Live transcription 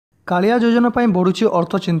कालिया योजना पर बढ़ुची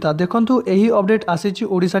अर्थ चिंता देखंतु एही अपडेट आसीची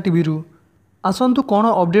ओडिशा टीवी रु आसंतु कौन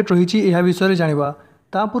अपडेट रही यह विषय जानिबा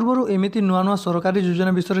ता पूर्व एमिति नुआ नुआ सरकारी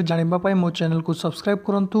योजना विषय जानिबा पाई मो चैनल को सब्सक्राइब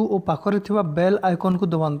करंतु और पाखरे थिबा बेल आइकन को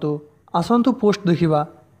दबांतु। आसंतु पोस्ट देखिबा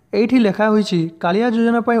एठी लेखा होईची कालिया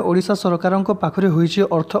योजना पाई ओडिशा सरकारक पाखरे होईची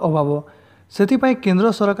अर्थ अभाव सेथिपाई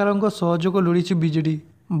केंद्र सरकारक सहयोग लोड़ीची बीजेडी।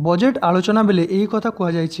 बजेट आलोचना बेले यही कथा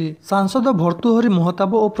कहुଯାଇଛି। सांसद भर्तृहरि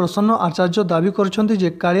महताब और प्रसन्न आचार्य दाबी करछन्ति जे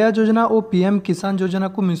कालिया योजना और पीएम किसान योजना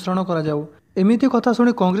को मिश्रण करा जाऊ। एमिति कथा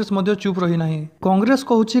शुणी कांग्रेस मध्य चुप रही नाही। कांग्रेस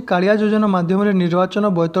कहूछि कालिया योजना माध्यम निर्वाचन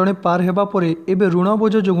बैतरणी पार हेबा परे एबे ऋण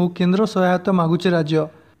बोझ जोगु केंद्र सहायता मागुछि राज्य।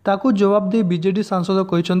 ताकू जवाब दे बीजेडी सांसद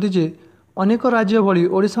कहिसन्ति जे अनेक राज्य भली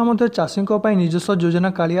ओडिशा मध्य चाषींक पई निजस्व योजना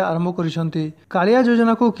कालिया आरंभ करिसन्ति। कालिया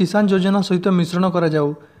योजना को किसान योजना सहित मिश्रण करा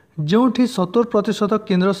जाऊ जोठी 70%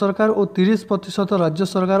 केंद्र सरकार और 30% राज्य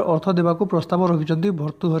सरकार अर्थ देवाक प्रस्ताव रखिंट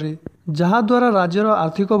भर्तृहरि जहाद्वारा राज्यर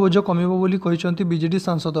आर्थिक बोझ कमिबो बोली कहिसन्ति बीजेडी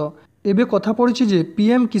सांसद। एबे कथा पड़िछि जे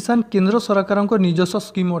पीएम किसान केंद्र सरकारक निजस्व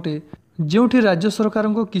स्कीम अटे जोठी राज्य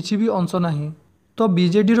सरकारक किछि भी अंश नाही। तो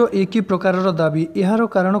बीजेडी रो एक ही प्रकार दाबी यार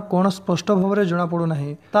कारण कौन स्पष्ट भाव में जना पड़ू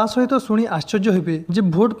नाही। ता सहित शुणी आश्चर्य हेबे जे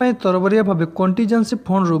भोट पाई तरबरिया भाव कंटीजेंसी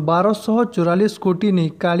फंड रु 1244 कोटी नहीं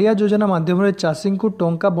कालिया योजना माध्यम चाषी को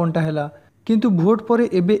टंका बंटा हैला किंतु भोट पर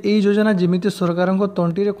एबे एई योजना जेमिति सरकार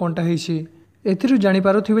तंटी रे कंटा हेछि एथिरु जानि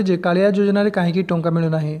पारुथिबे जे कालिया योजना रे काहेकि टंका मिलु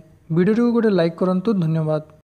नाही। वीडियो को गोटे लाइक करंतु। धन्यवाद।